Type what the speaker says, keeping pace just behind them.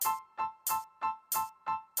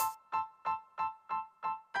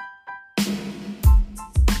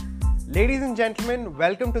Ladies and gentlemen,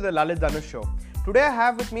 welcome to the Lalit Dhanush Show. Today I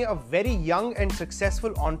have with me a very young and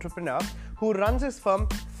successful entrepreneur who runs his firm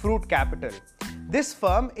Fruit Capital. This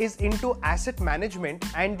firm is into asset management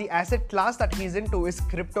and the asset class that he's into is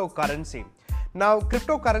cryptocurrency. Now,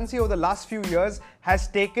 cryptocurrency over the last few years has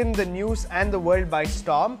taken the news and the world by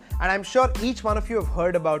storm, and I'm sure each one of you have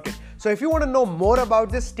heard about it. So if you want to know more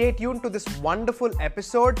about this, stay tuned to this wonderful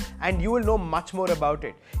episode and you will know much more about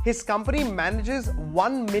it. His company manages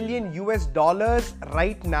 $1 million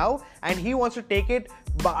right now, and he wants to take it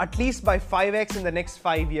at least by 5x in the next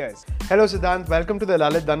 5 years. Hello Siddhant, welcome to the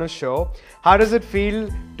Lalit Dhanush Show. How does it feel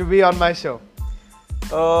to be on my show?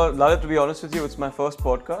 Lalit, to be honest with you, it's my first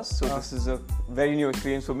podcast, so this is a very new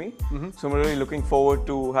experience for me. So I'm really looking forward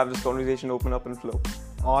to have this conversation open up and flow.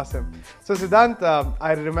 Awesome. So Siddhant,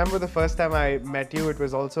 I remember the first time I met you, it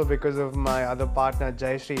was also because of my other partner,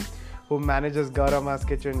 Jayashree, who manages Gaurama's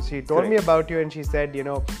Kitchen. She told me about you and she said,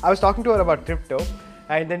 I was talking to her about crypto,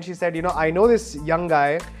 and then she said, I know this young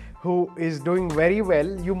guy who is doing very well.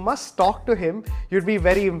 You must talk to him. You'd be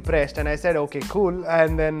very impressed. And I said, okay, cool.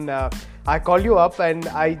 And then I called you up, and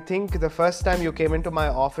I think the first time you came into my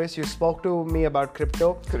office, you spoke to me about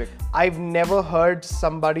crypto. Correct. I've never heard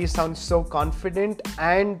somebody sound so confident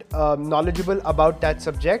and knowledgeable about that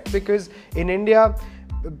subject, because in India,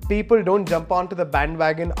 people don't jump onto the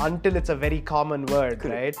bandwagon until it's a very common word,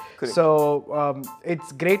 Correct. right? Correct. So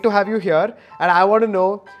it's great to have you here, and I want to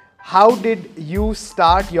know, how did you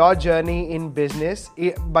start your journey in business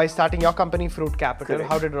by starting your company Fruit Capital?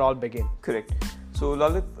 Correct. How did it all begin? Correct. So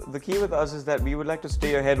Lalit, the key with us is that we would like to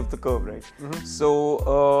stay ahead of the curve, right?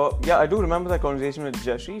 So yeah, I do remember that conversation with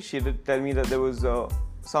Jayashree. She did tell me that there was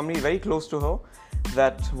somebody very close to her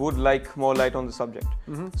that would like more light on the subject.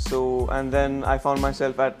 So, and then I found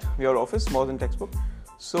myself at your office, More Than Textbook.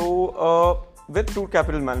 So with Fruit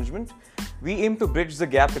Capital Management, we aim to bridge the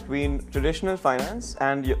gap between traditional finance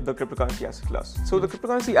and the cryptocurrency asset class. So the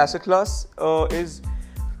cryptocurrency asset class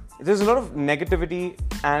there's a lot of negativity,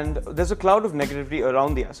 and there's a cloud of negativity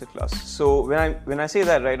around the asset class. So when I say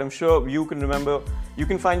that, right, I'm sure you can remember, you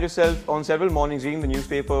can find yourself on several mornings reading the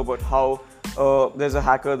newspaper about how there's a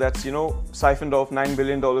hacker that's, siphoned off $9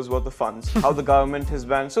 billion worth of funds, how the government has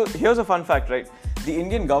banned. So here's a fun fact, right? The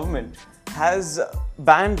Indian government has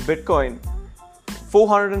banned Bitcoin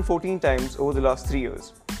 414 times over the last 3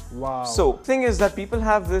 years. Wow. So the thing is that people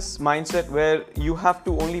have this mindset where you have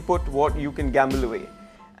to only put what you can gamble away.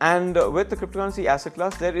 And with the cryptocurrency asset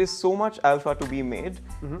class, there is so much alpha to be made.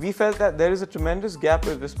 We felt that there is a tremendous gap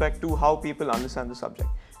with respect to how people understand the subject.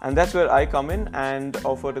 And that's where I come in and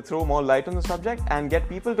offer to throw more light on the subject and get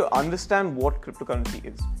people to understand what cryptocurrency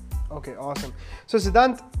is. Okay, awesome. So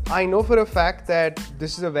Siddhant, I know for a fact that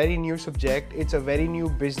this is a very new subject. It's a very new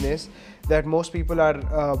business that most people are,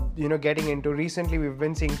 getting into. Recently, we've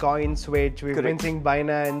been seeing CoinSwitch, we've been seeing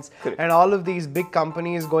Binance, and all of these big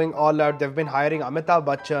companies going all out. They've been hiring Amitabh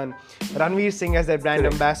Bachchan, Ranveer Singh as their brand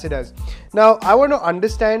ambassadors. Now, I want to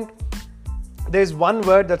understand, there's one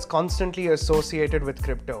word that's constantly associated with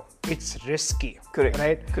crypto. It's risky. Correct.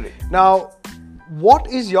 Right? Correct. Now, what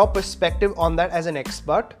is your perspective on that as an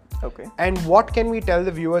expert? Okay. And what can we tell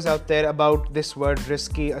the viewers out there about this word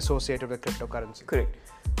risky associated with cryptocurrency? Correct.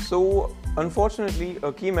 So unfortunately,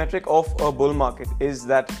 a key metric of a bull market is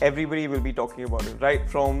that everybody will be talking about it, right?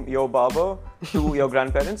 From your barber to your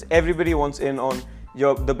grandparents, everybody wants in on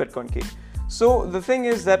the Bitcoin cake. So the thing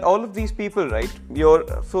is that all of these people, right?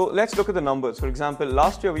 So let's look at the numbers. For example,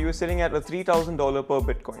 last year we were sitting at a $3,000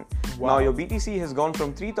 per Bitcoin. Wow. Now your BTC has gone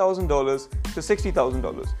from $3,000 to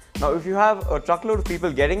 $60,000. Now if you have a truckload of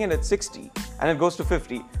people getting in at 60 and it goes to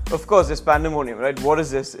 50, of course there's pandemonium, right? What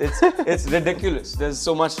is this? It's ridiculous. There's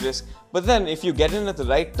so much risk. But then if you get in at the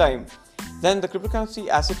right time, then the cryptocurrency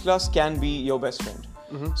asset class can be your best friend.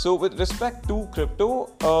 So with respect to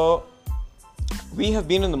crypto, we have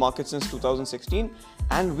been in the market since 2016,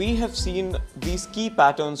 and we have seen these key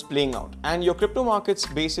patterns playing out. And your crypto markets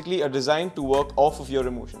basically are designed to work off of your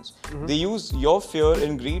emotions. They use your fear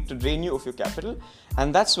and greed to drain you of your capital.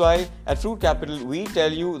 And that's why at Fruit Capital, we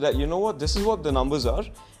tell you that, this is what the numbers are.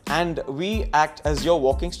 And we act as your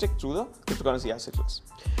walking stick through the cryptocurrency asset class.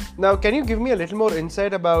 Now, can you give me a little more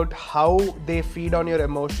insight about how they feed on your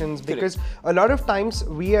emotions? Because a lot of times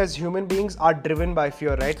we as human beings are driven by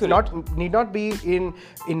fear, right? Need not be in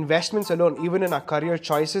investments alone, even in our career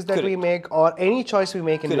choices that we make or any choice we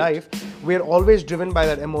make in life, we're always driven by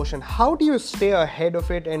that emotion. How do you stay ahead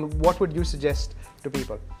of it, and what would you suggest to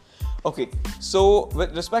people? Okay, so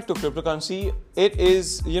with respect to cryptocurrency, it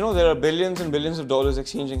is, there are billions and billions of dollars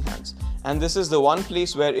exchanging hands. And this is the one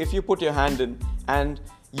place where if you put your hand in and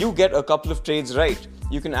you get a couple of trades right,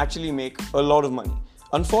 you can actually make a lot of money.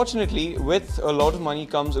 Unfortunately, with a lot of money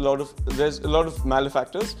comes there's a lot of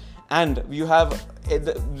malefactors, and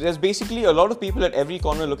there's basically a lot of people at every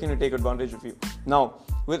corner looking to take advantage of you. Now,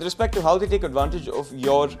 with respect to how they take advantage of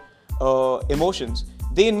your emotions,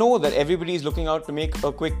 they know that everybody is looking out to make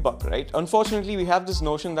a quick buck, right? Unfortunately, we have this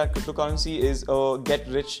notion that cryptocurrency is a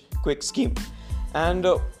get-rich-quick scheme. And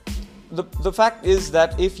the fact is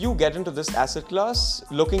that if you get into this asset class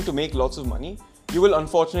looking to make lots of money, you will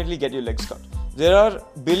unfortunately get your legs cut. There are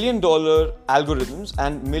billion-dollar algorithms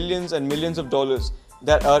and millions of dollars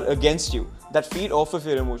that are against you, that feed off of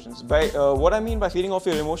your emotions. By what I mean by feeding off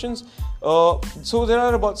your emotions, so there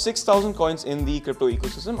are about 6,000 coins in the crypto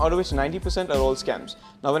ecosystem, out of which 90% are all scams.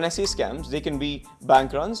 Now, when I say scams, they can be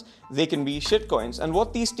bank runs, they can be shit coins. And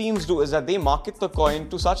what these teams do is that they market the coin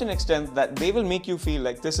to such an extent that they will make you feel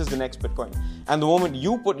like this is the next Bitcoin. And the moment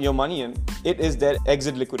you put your money in, it is their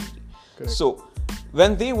exit liquidity. Correct. So,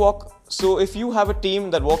 when they so if you have a team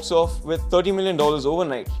that walks off with $30 million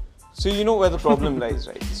overnight, so you know where the problem lies,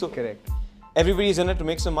 right? So correct. Everybody's in it to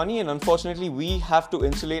make some money, and unfortunately, we have to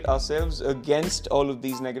insulate ourselves against all of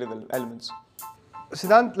these negative elements.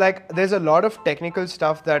 Siddhant, like there's a lot of technical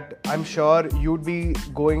stuff that I'm sure you'd be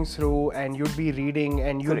going through and you'd be reading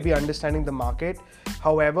and you'd be understanding the market.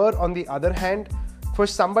 However, on the other hand, for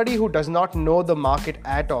somebody who does not know the market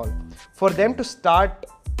at all, for them to start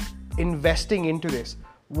investing into this,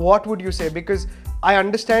 what would you say? Because I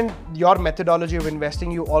understand your methodology of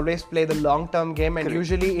investing. You always play the long-term game, and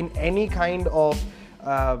usually in any kind of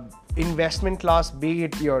investment class, be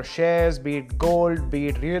it your shares, be it gold, be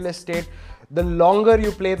it real estate, the longer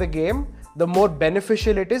you play the game, the more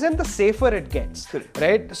beneficial it is and the safer it gets,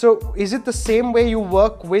 right? So is it the same way you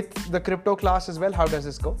work with the crypto class as well? How does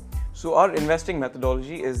this go? So our investing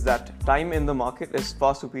methodology is that time in the market is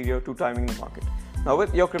far superior to timing the market. Now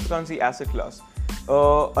with your cryptocurrency asset class,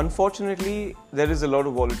 unfortunately, there is a lot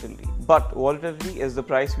of volatility, but volatility is the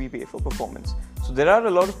price we pay for performance. So there are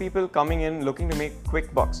a lot of people coming in looking to make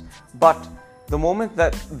quick bucks, but the moment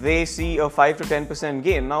that they see a 5 to 10%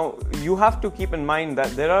 gain, now you have to keep in mind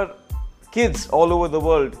that there are kids all over the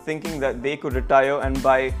world thinking that they could retire and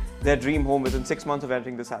buy their dream home within 6 months of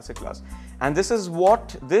entering this asset class. And this is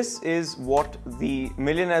what the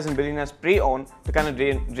millionaires and billionaires prey on to kind of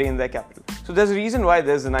drain their capital. So there's a reason why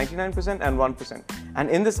there's a 99% and 1%. And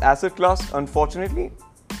in this asset class, unfortunately,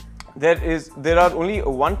 there are only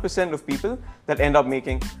 1% of people that end up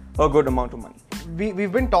making a good amount of money.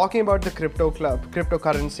 We've been talking about the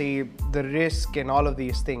cryptocurrency, the risk and all of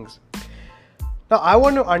these things. Now, I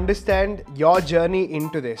want to understand your journey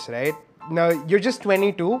into this, right? Now, you're just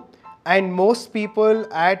 22, and most people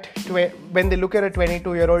when they look at a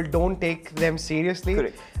 22-year-old don't take them seriously.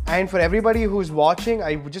 Correct. And for everybody who's watching,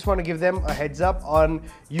 I just want to give them a heads up on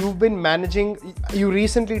you've been managing, you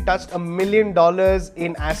recently touched $1 million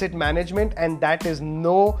in asset management, and that is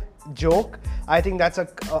no joke. I think that's an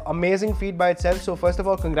amazing feat by itself. So first of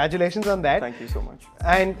all, congratulations on that. Thank you so much.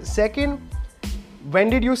 And second, when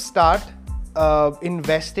did you start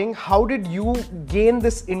investing? How did you gain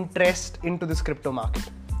this interest into this crypto market?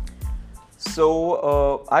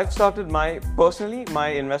 So I've started personally my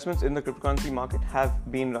investments in the cryptocurrency market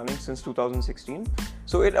have been running since 2016.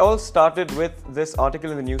 So it all started with this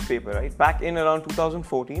article in the newspaper, right? Back in around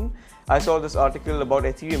 2014, I saw this article about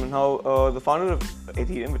Ethereum and how the founder of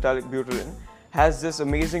Ethereum, Vitalik Buterin, has this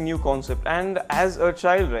amazing new concept. And as a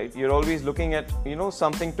child, right, you're always looking at,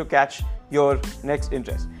 something to catch your next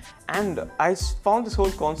interest. And I found this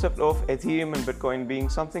whole concept of Ethereum and Bitcoin being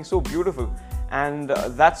something so beautiful. And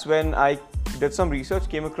that's when I did some research,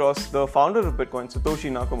 came across the founder of Bitcoin, Satoshi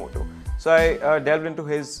Nakamoto. So I delved into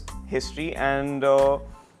his history, and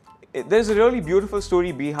there's a really beautiful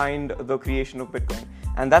story behind the creation of Bitcoin.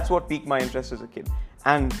 And that's what piqued my interest as a kid.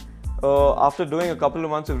 And after doing a couple of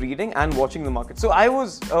months of reading and watching the market. So I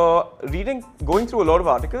was going through a lot of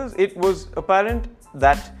articles, it was apparent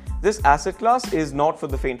that this asset class is not for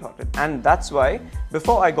the faint-hearted. And that's why,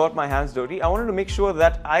 before I got my hands dirty, I wanted to make sure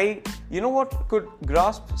that I, could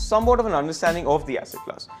grasp somewhat of an understanding of the asset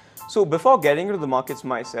class. So before getting into the markets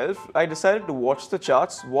myself, I decided to watch the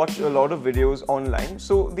charts, watch a lot of videos online.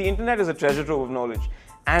 So the internet is a treasure trove of knowledge.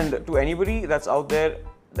 And to anybody that's out there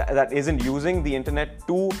that isn't using the internet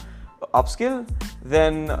to upskill,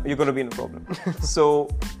 then you're going to be in a problem. So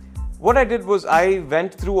what I did was I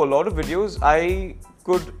went through a lot of videos. I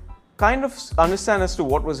could kind of understand as to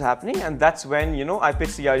what was happening, and that's when, I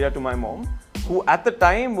pitched the idea to my mom, who at the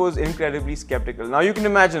time was incredibly skeptical. Now you can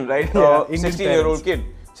imagine, right? Yeah,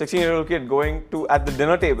 16-year-old kid going at the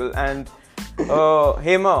dinner table and,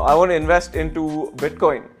 hey ma, I want to invest into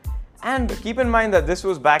Bitcoin. And keep in mind that this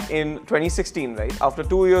was back in 2016, right? After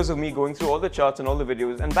 2 years of me going through all the charts and all the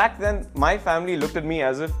videos. And back then, my family looked at me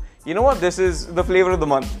as if, you know what, this is the flavor of the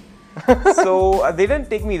month. So they didn't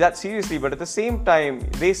take me that seriously, but at the same time,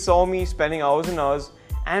 they saw me spending hours and hours.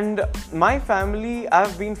 And my family,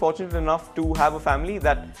 I've been fortunate enough to have a family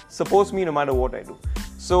that supports me no matter what I do.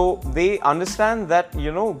 So they understand that,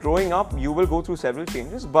 you know, growing up, you will go through several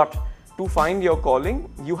changes, but to find your calling,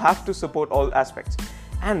 you have to support all aspects.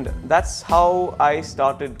 And that's how I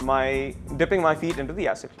started dipping my feet into the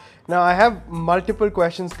asset. Now I have multiple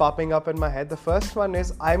questions popping up in my head. The first one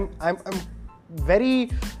is I'm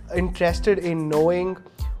very interested in knowing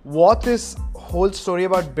what this whole story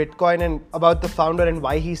about Bitcoin and about the founder and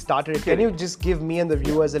why he started it. Can you just give me and the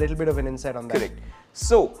viewers a little bit of an insight on that? Correct.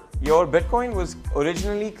 So your Bitcoin was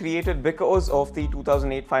originally created because of the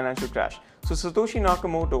 2008 financial crash. So Satoshi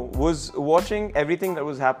Nakamoto was watching everything that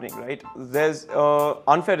was happening, right? There's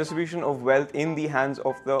unfair distribution of wealth in the hands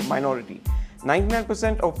of the minority.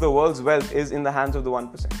 99% of the world's wealth is in the hands of the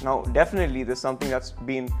 1%. Now, definitely there's something that's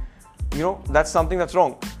been, you know, that's something that's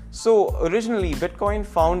wrong. So originally Bitcoin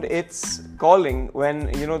found its calling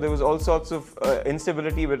when, you know, there was all sorts of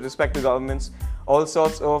instability with respect to governments, all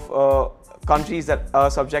sorts of countries that are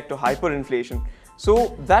subject to hyperinflation.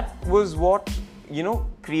 So that was what, you know,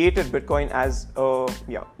 created Bitcoin as,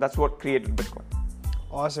 that's what created Bitcoin.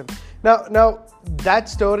 Awesome. Now that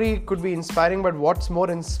story could be inspiring, but what's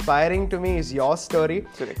more inspiring to me is your story.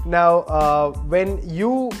 Correct. Now, when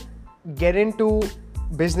you get into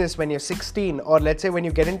business when you're 16, or let's say when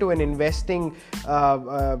you get into an investing,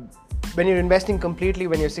 when you're investing completely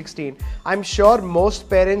when you're 16, I'm sure most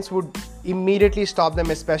parents would immediately stop them,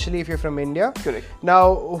 especially if you're from India. Correct.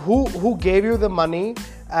 Now, who gave you the money,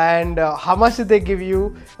 and how much did they give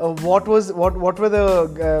you? What were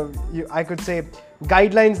the I could say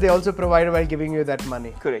guidelines they also provided while giving you that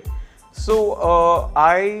money? Correct. So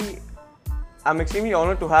I'm extremely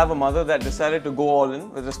honored to have a mother that decided to go all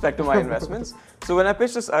in with respect to my investments. So when I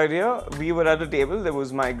pitched this idea, we were at a table. There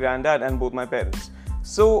was my granddad and both my parents.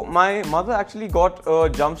 So my mother actually got a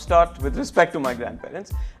jump start with respect to my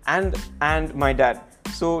grandparents and my dad.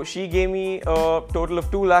 So she gave me a total of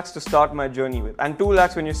 2 lakhs to start my journey with. And 2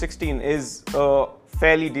 lakhs when you're 16 is a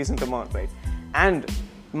fairly decent amount, right? And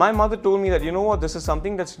my mother told me that, you know what, this is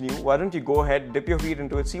something that's new. Why don't you go ahead, dip your feet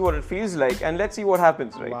into it, see what it feels like, and let's see what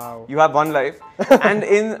happens, right? Wow. You have one life. And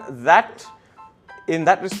in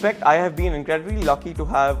that respect, I have been incredibly lucky to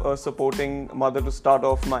have a supporting mother to start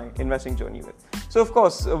off my investing journey with. So of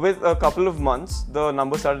course, with a couple of months, the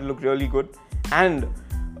numbers started to look really good. And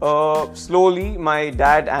slowly, my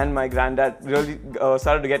dad and my granddad really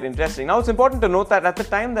started to get interesting. Now, it's important to note that at the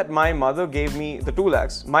time that my mother gave me the 2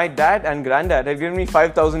 lakhs, my dad and granddad had given me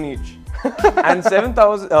 5,000 each. And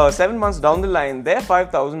 7 months down the line, their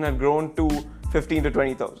 5,000 had grown to 15 to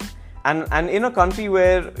 20,000. And in a country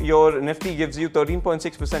where your Nifty gives you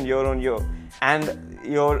 13.6% year on year, and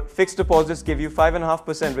your fixed deposits give you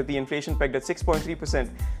 5.5% with the inflation pegged at 6.3%,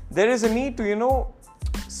 there is a need to, you know,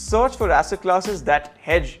 search for asset classes that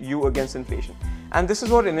hedge you against inflation. And this is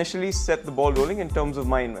what initially set the ball rolling in terms of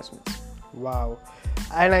my investments. Wow.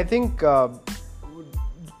 And I think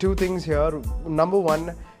 2 things here. Number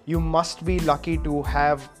one, you must be lucky to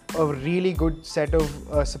have a really good set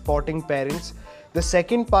of supporting parents. The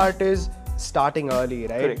second part is starting early,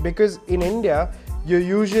 right? Correct. Because in India, you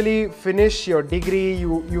usually finish your degree,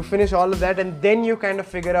 you finish all of that, and then you kind of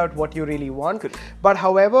figure out what you really want. Correct. But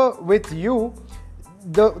however, with you,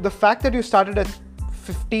 the fact that you started at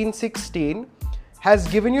 15, 16 has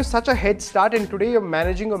given you such a head start, and today you're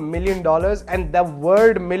managing $1 million, and the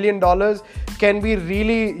word $1 million can be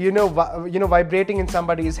really, vibrating in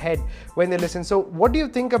somebody's head when they listen. So what do you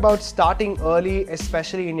think about starting early,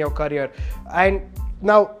 especially in your career? And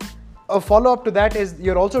now a follow-up to that is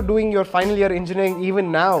you're also doing your final year engineering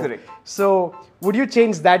even now. Correct. So would you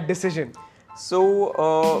change that decision?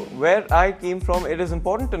 So where I came from, it is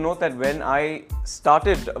important to note that when I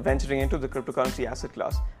started venturing into the cryptocurrency asset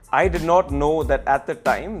class, I did not know that at the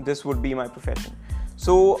time this would be my profession.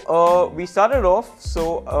 So we started off,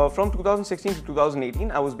 from 2016 to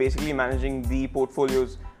 2018, I was basically managing the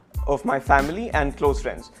portfolios of my family and close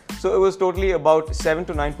friends. So it was totally about 7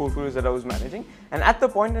 to 9 portfolios that I was managing. And at the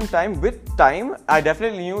point in time, with time, I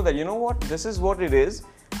definitely knew that, you know what, this is what it is.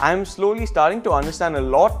 I'm slowly starting to understand a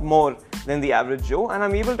lot more than the average Joe, and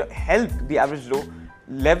I'm able to help the average Joe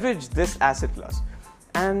leverage this asset class.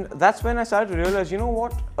 And that's when I started to realize, you know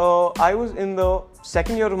what, I was in the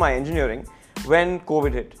second year of my engineering when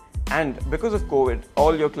COVID hit. And because of COVID,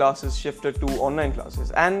 all your classes shifted to online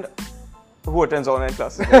classes. And who attends online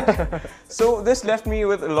classes? Right? So this left me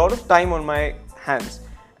with a lot of time on my hands.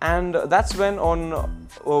 And that's when on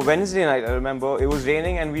Wednesday night, I remember, it was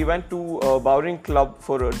raining and we went to Bowring Club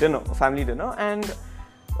for a dinner, a family dinner. And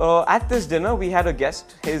at this dinner, we had a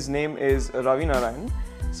guest. His name is Ravi Narayan.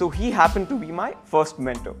 So he happened to be my first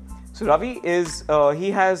mentor. So Ravi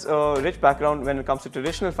he has a rich background when it comes to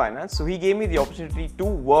traditional finance. So he gave me the opportunity to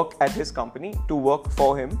work at his company, to work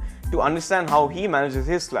for him, to understand how he manages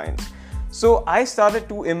his clients. So I started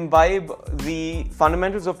to imbibe the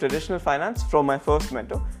fundamentals of traditional finance from my first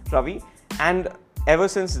mentor, Ravi. And ever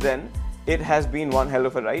since then, it has been one hell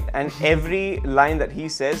of a ride. And every line that he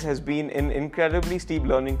says has been an incredibly steep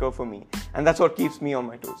learning curve for me. And that's what keeps me on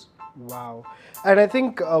my toes. Wow. And I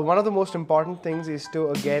think one of the most important things is to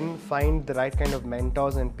again find the right kind of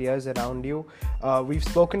mentors and peers around you. We've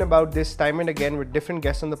spoken about this time and again with different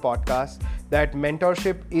guests on the podcast, that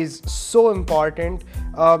mentorship is so important.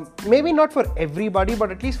 Maybe not for everybody, but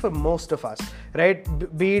at least for most of us, right?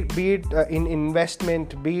 Be it in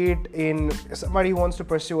investment, be it in somebody who wants to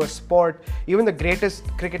pursue a sport. Even the greatest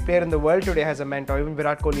cricket player in the world today has a mentor. Even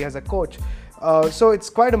Virat Kohli has a coach. So it's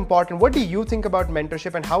quite important. What do you think about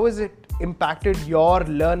mentorship, and how has it impacted your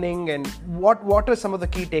learning, and what are some of the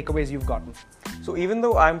key takeaways you've gotten? So even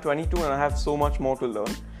though I'm 22 and I have so much more to learn,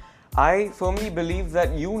 I firmly believe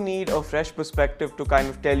that you need a fresh perspective to kind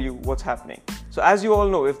of tell you what's happening. So as you all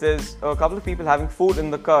know, if there's a couple of people having food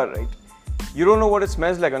in the car, right, you don't know what it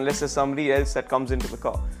smells like unless there's somebody else that comes into the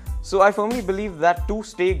car. So I firmly believe that to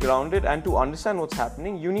stay grounded and to understand what's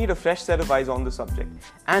happening, you need a fresh set of eyes on the subject.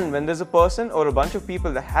 And when there's a person or a bunch of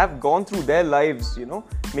people that have gone through their lives,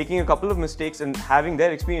 making a couple of mistakes and having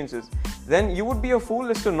their experiences, then you would be a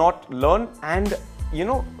fool as to not learn and,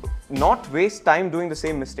 not waste time doing the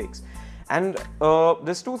same mistakes. And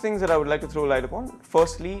there's two things that I would like to throw light upon.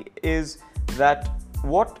 Firstly is that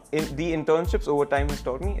what the internships over time has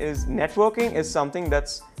taught me is networking is something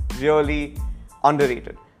that's really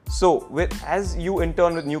underrated. So as you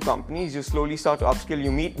intern with new companies, you slowly start to upskill,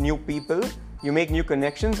 you meet new people, you make new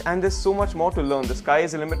connections, and there's so much more to learn. The sky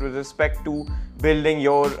is the limit with respect to building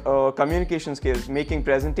your communication skills, making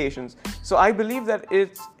presentations. So I believe that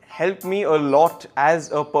it's helped me a lot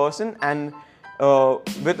as a person, and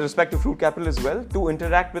with respect to Fruit Capital as well, to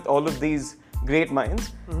interact with all of these great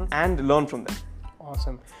minds and learn from them.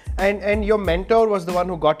 Awesome. And your mentor was the one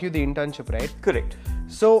who got you the internship, right? Correct.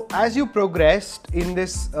 So as you progressed in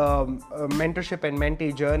this mentorship and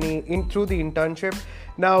mentee journey through the internship,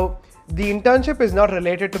 now the internship is not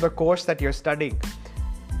related to the course that you're studying.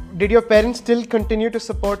 Did your parents still continue to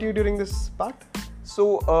support you during this part?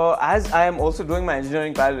 So as I am also doing my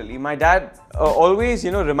engineering parallelly, my dad always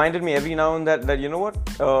reminded me every now and then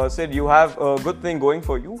that Sid, you have a good thing going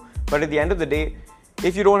for you, but at the end of the day,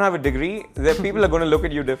 if you don't have a degree, then people are going to look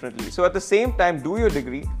at you differently. So at the same time, do your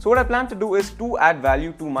degree. So what I plan to do is to add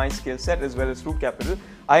value to my skill set as well as Fruit Capital.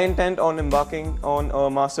 I intend on embarking on a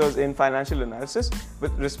master's in financial analysis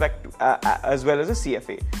with respect to as well as a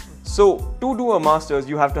CFA. So to do a master's,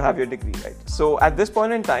 you have to have your degree, right? So at this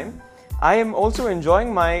point in time, I am also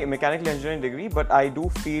enjoying my mechanical engineering degree, but I do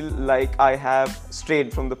feel like I have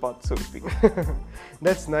strayed from the path, so to speak.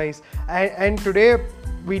 That's nice. And today,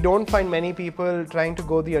 we don't find many people trying to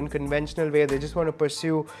go the unconventional way. They just want to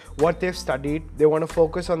pursue what they've studied. They want to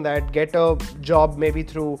focus on that, get a job maybe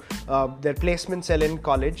through their placement cell in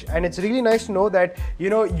college. And it's really nice to know that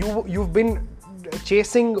you've been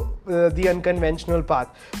chasing the unconventional path.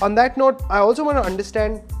 On that note, I also want to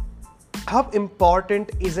understand how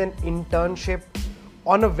important is an internship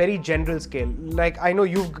on a very general scale. Like, I know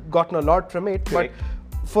you've gotten a lot from it, Correct.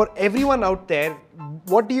 but for everyone out there,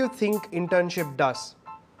 what do you think internship does?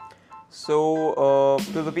 So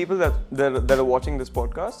to the people that are watching this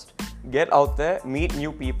podcast, get out there, meet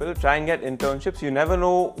new people, try and get internships. You never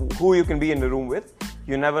know who you can be in the room with.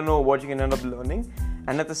 You never know what you can end up learning.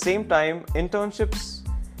 And at the same time, internships,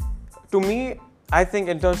 to me, I think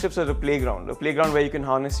internships are a playground where you can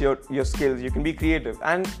harness your skills, you can be creative.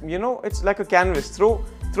 And it's like a canvas. Throw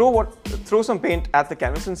some paint at the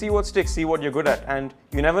canvas and see what sticks, see what you're good at. And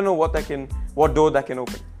you never know what door that can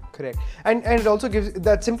open. Correct. And it also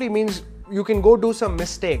that simply means you can go do some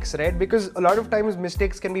mistakes, right? Because a lot of times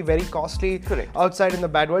mistakes can be very costly. Correct. Outside in the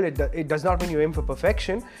bad world. It does not mean you aim for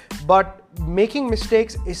perfection, but making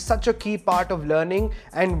mistakes is such a key part of learning,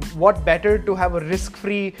 and what better to have a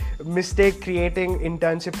risk-free mistake creating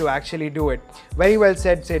internship to actually do it. Very well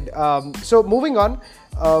said, Sid. So moving on,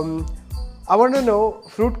 I want to know,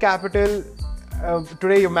 Fruit Capital,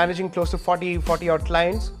 today you're managing close to 40 odd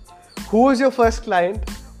clients. Who was your first client?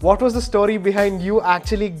 What was the story behind you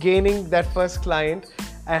actually gaining that first client,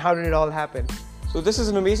 and how did it all happen? So this is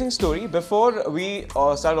an amazing story. Before we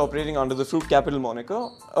started operating under the Fruit Capital moniker,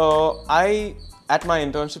 I at my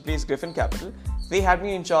internship place, Griffin Capital, they had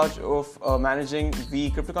me in charge of managing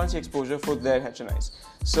the cryptocurrency exposure for their HNIs.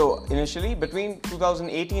 So initially, between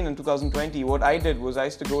 2018 and 2020, what I did was I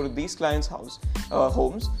used to go to these clients'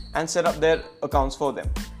 homes and set up their accounts for them.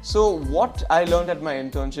 So what I learned at my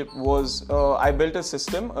internship was I built a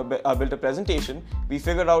system, I built a presentation. We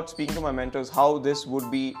figured out, speaking to my mentors, how this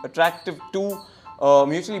would be attractive to,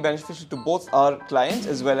 mutually beneficial to both our clients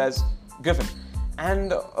as well as Griffin.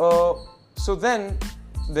 And so then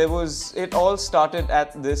it all started at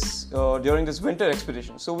this during this winter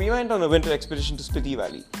expedition. So we went on a winter expedition to Spiti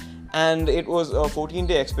Valley, and it was a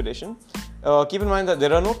 14-day expedition. Keep in mind that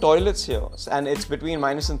there are no toilets here, and it's between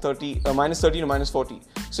minus 30 to minus 40.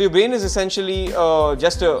 So your brain is essentially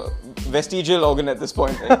just a vestigial organ at this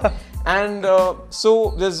point, right? And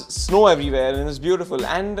so there's snow everywhere, and it's beautiful.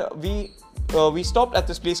 And we stopped at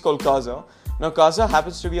this place called Kaza. Now Kaza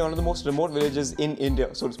happens to be one of the most remote villages in India,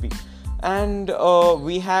 so to speak. And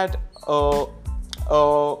we had a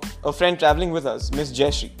friend traveling with us, Miss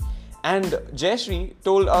Jayashree. And Jayashree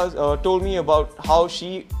told me about how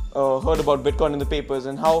she heard about Bitcoin in the papers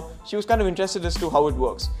and how she was kind of interested as to how it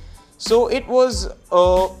works. So it was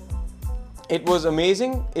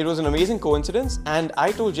amazing. It was an amazing coincidence. And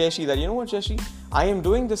I told Jayashree that, you know what, Jayashree, I am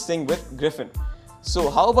doing this thing with Griffin.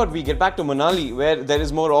 So how about we get back to Manali, where there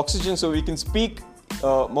is more oxygen, so we can speak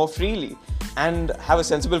more freely and have a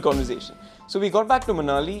sensible conversation. So we got back to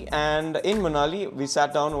Manali, and in Manali we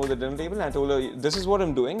sat down over the dinner table and I told her, this is what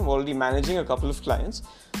I'm doing. I'm already managing a couple of clients.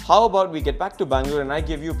 How about we get back to Bangalore and I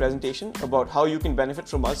give you a presentation about how you can benefit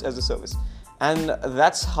from us as a service. And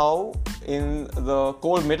that's how, in the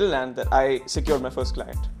cold Midland, that I secured my first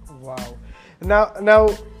client. Wow. Now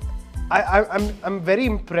I'm very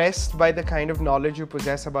impressed by the kind of knowledge you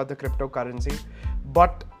possess about the cryptocurrency,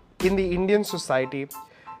 but in the Indian society,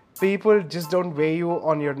 people just don't weigh you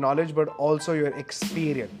on your knowledge, but also your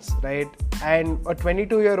experience, right? And a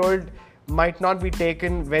 22-year-old might not be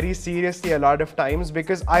taken very seriously a lot of times,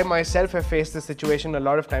 because I myself have faced this situation a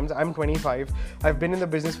lot of times. I'm 25. I've been in the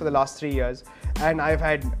business for the last 3 years, and I've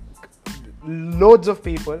had loads of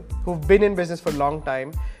people who've been in business for a long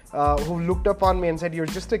time, who looked upon me and said, you're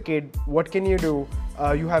just a kid, what can you do?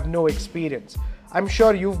 You have no experience. I'm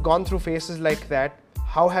sure you've gone through phases like that.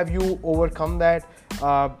 How have you overcome that?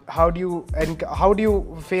 How do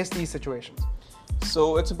you face these situations?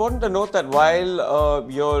 So it's important to note that while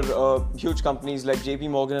your huge companies like JP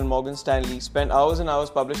Morgan and Morgan Stanley spent hours and hours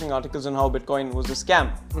publishing articles on how Bitcoin was a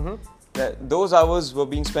scam, those hours were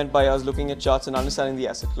being spent by us looking at charts and understanding the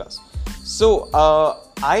asset class. So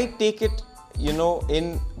I take it,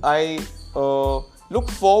 I look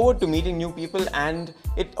forward to meeting new people, and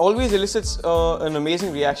it always elicits an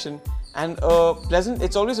amazing reaction. And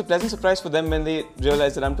it's always a pleasant surprise for them when they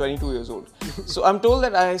realize that I'm 22 years old. So I'm told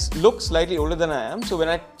that I look slightly older than I am. So when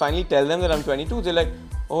I finally tell them that I'm 22, they're like,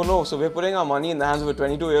 oh no, so we're putting our money in the hands of a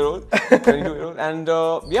 22-year-old. And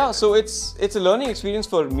yeah, so it's a learning experience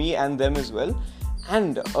for me and them as well.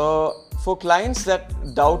 And for clients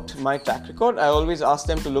that doubt my track record, I always ask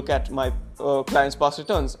them to look at my clients' past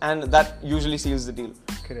returns, and that usually seals the deal.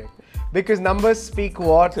 Correct. Because numbers speak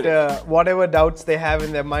whatever doubts they have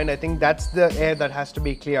in their mind. I think that's the air that has to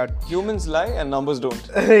be cleared. Humans lie and numbers don't.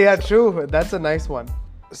 Yeah, true. That's a nice one.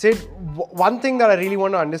 Sid, one thing that I really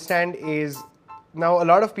want to understand is, now a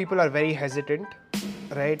lot of people are very hesitant,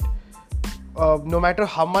 right? No matter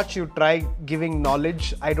how much you try giving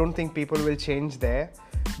knowledge, I don't think people will change there.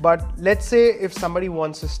 But let's say if somebody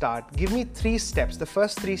wants to start, give me 3 steps, the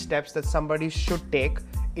first 3 steps that somebody should take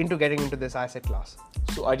into getting into this asset class.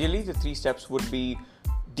 So ideally, the 3 steps would be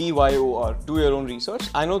DYOR, do your own research.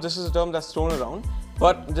 I know this is a term that's thrown around,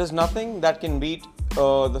 but there's nothing that can beat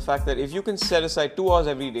the fact that if you can set aside 2 hours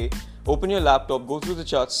every day, open your laptop, go through the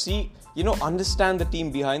charts, see, understand the team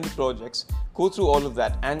behind the projects, go through all of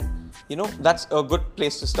that, and that's a good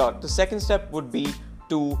place to start. The second step would be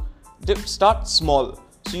to start small.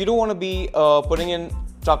 So you don't want to be putting in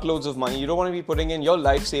truckloads of money. You don't want to be putting in your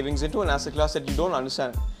life savings into an asset class that you don't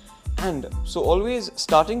understand. And so always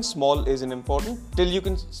starting small is important till you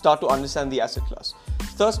can start to understand the asset class.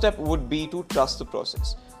 Third step would be to trust the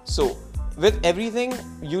process. So with everything,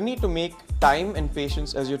 you need to make time and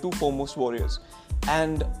patience as your 2 foremost warriors.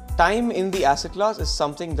 And time in the asset class is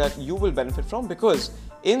something that you will benefit from, because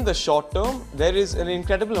in the short term, there is an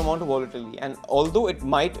incredible amount of volatility. And although it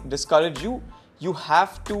might discourage you, you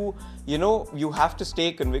have to, you have to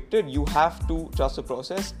stay convicted. You have to trust the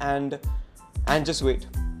process and just wait.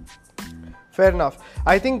 Fair enough.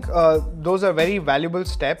 I think those are very valuable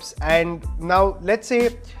steps. And now let's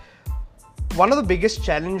say one of the biggest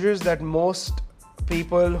challenges that most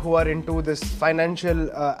people who are into this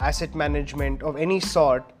financial asset management of any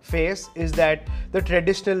sort face is that the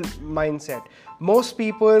traditional mindset. Most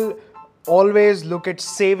people always look at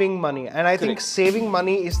saving money, and I think saving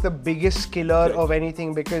money is the biggest killer of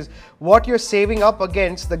anything, because what you're saving up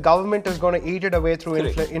against, the government is going to eat it away through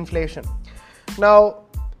inflation. Now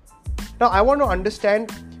I want to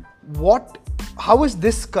understand how is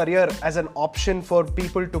this career as an option for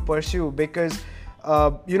people to pursue, because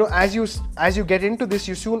as you get into this,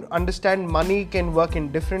 you soon understand money can work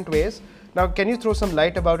in different ways. Now, can you throw some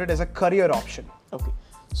light about it as a career option? Okay.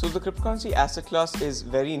 So the cryptocurrency asset class is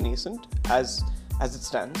very nascent as it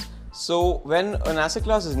stands. So when an asset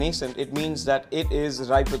class is nascent, it means that it is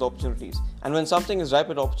ripe with opportunities. And when something is ripe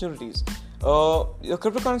with opportunities, the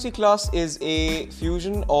cryptocurrency class is a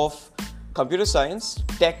fusion of computer science,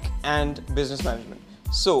 tech, and business management.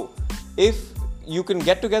 So if you can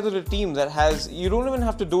get together a team that has, you don't even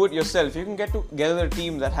have to do it yourself. You can get together a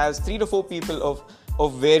team that has 3 to 4 people of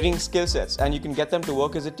varying skill sets, and you can get them to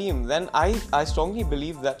work as a team. Then I strongly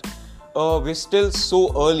believe that we're still so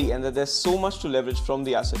early and that there's so much to leverage from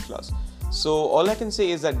the asset class. So all I can say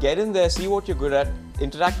is that get in there, see what you're good at,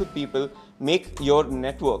 interact with people, make your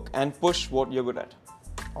network, and push what you're good at.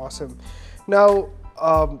 Awesome. Now,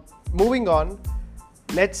 moving on,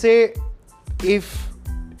 let's say if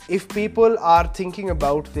people are thinking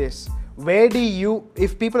about this,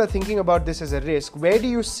 if people are thinking about this as a risk, where do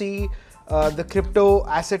you see the crypto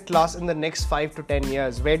asset class in the next 5 to 10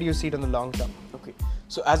 years? Where do you see it in the long term? Okay,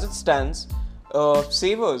 so as it stands,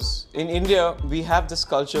 savers in India, we have this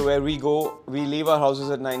culture where we leave our houses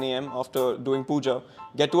at 9 a.m. after doing puja,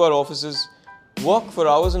 get to our offices, work for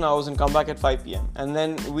hours and hours, and come back at 5 p.m. And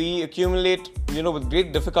then we accumulate, with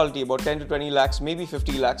great difficulty, about 10 to 20 lakhs, maybe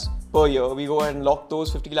 50 lakhs per year. We go ahead and lock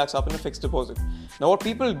those 50 lakhs up in a fixed deposit. Now, what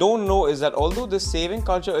people don't know is that although this saving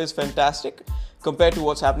culture is fantastic compared to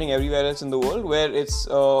what's happening everywhere else in the world, where it's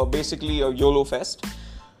basically a YOLO fest,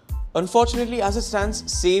 unfortunately, as it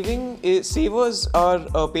stands, savers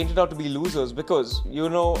are painted out to be losers, because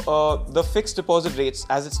the fixed deposit rates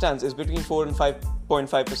as it stands is between 4 and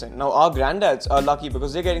 5.5%. Now our granddads are lucky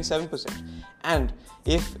because they're getting 7%. And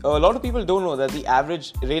if a lot of people don't know that the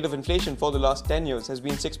average rate of inflation for the last 10 years has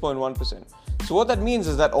been 6.1%. So what that means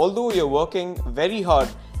is that although you're working very hard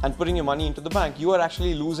and putting your money into the bank, you are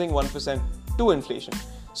actually losing 1% to inflation.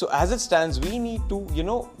 So as it stands, we need to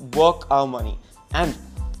work our money. And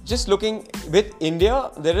just looking with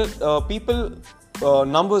India, there are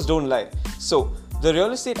numbers don't lie. So the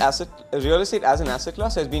real estate as an asset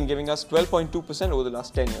class has been giving us 12.2% over the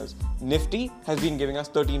last 10 years. Nifty has been giving us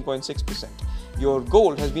 13.6%. Your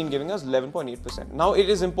gold has been giving us 11.8%. Now it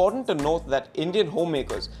is important to note that Indian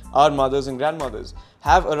homemakers, our mothers and grandmothers,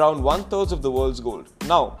 have around 1/3 of the world's gold.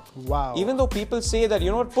 Now, even though people say that,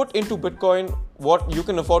 put into Bitcoin what you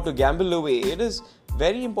can afford to gamble away, it is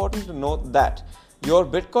very important to note that your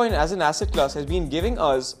Bitcoin as an asset class has been giving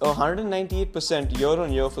us 198% year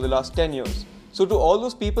on year for the last 10 years. So to all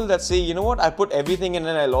those people that say, I put everything in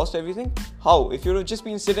and I lost everything, how? If you had just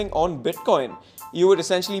been sitting on Bitcoin, you would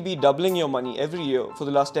essentially be doubling your money every year for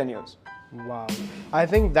the last 10 years. Wow. I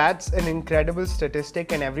think that's an incredible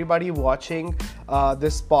statistic, and everybody watching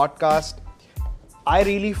this podcast, I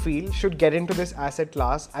really feel should get into this asset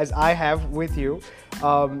class as I have with you.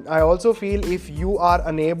 I also feel if you are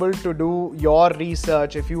unable to do your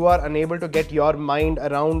research, if you are unable to get your mind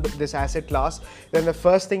around this asset class, then the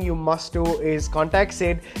first thing you must do is contact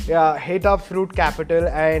Sid, hit up Fruit Capital,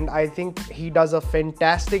 and I think he does a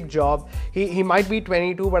fantastic job. He might be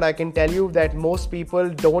 22, but I can tell you that most people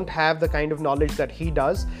don't have the kind of knowledge that he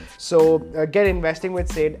does. So get investing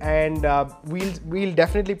with Sid, and we'll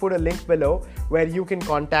definitely put a link below where you can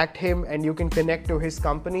contact him and you can connect to his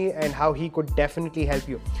company and how he could definitely help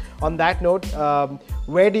you. On that note,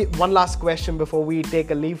 one last question before we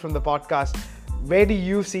take a leave from the podcast. Where do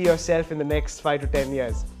you see yourself in the next 5 to 10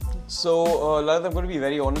 years? So, Lalit, I'm going to be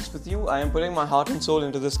very honest with you. I am putting my heart and soul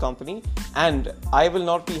into this company, and I will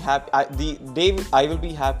not be happy. The day I will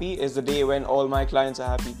be happy is the day when all my clients are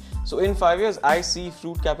happy. So in 5 years, I see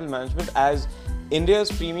Fruit Capital Management as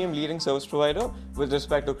India's premium leading service provider with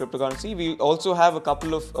respect to cryptocurrency. We also have a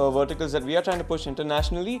couple of verticals that we are trying to push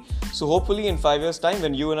internationally. So hopefully in 5 years' time,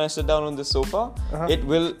 when you and I sit down on this sofa, it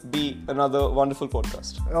will be another wonderful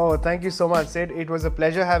podcast. Oh, thank you so much, Sid. It was a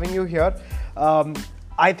pleasure having you here.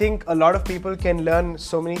 I think a lot of people can learn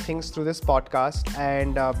so many things through this podcast,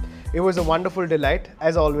 and it was a wonderful delight,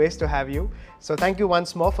 as always, to have you. So thank you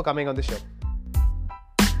once more for coming on the show.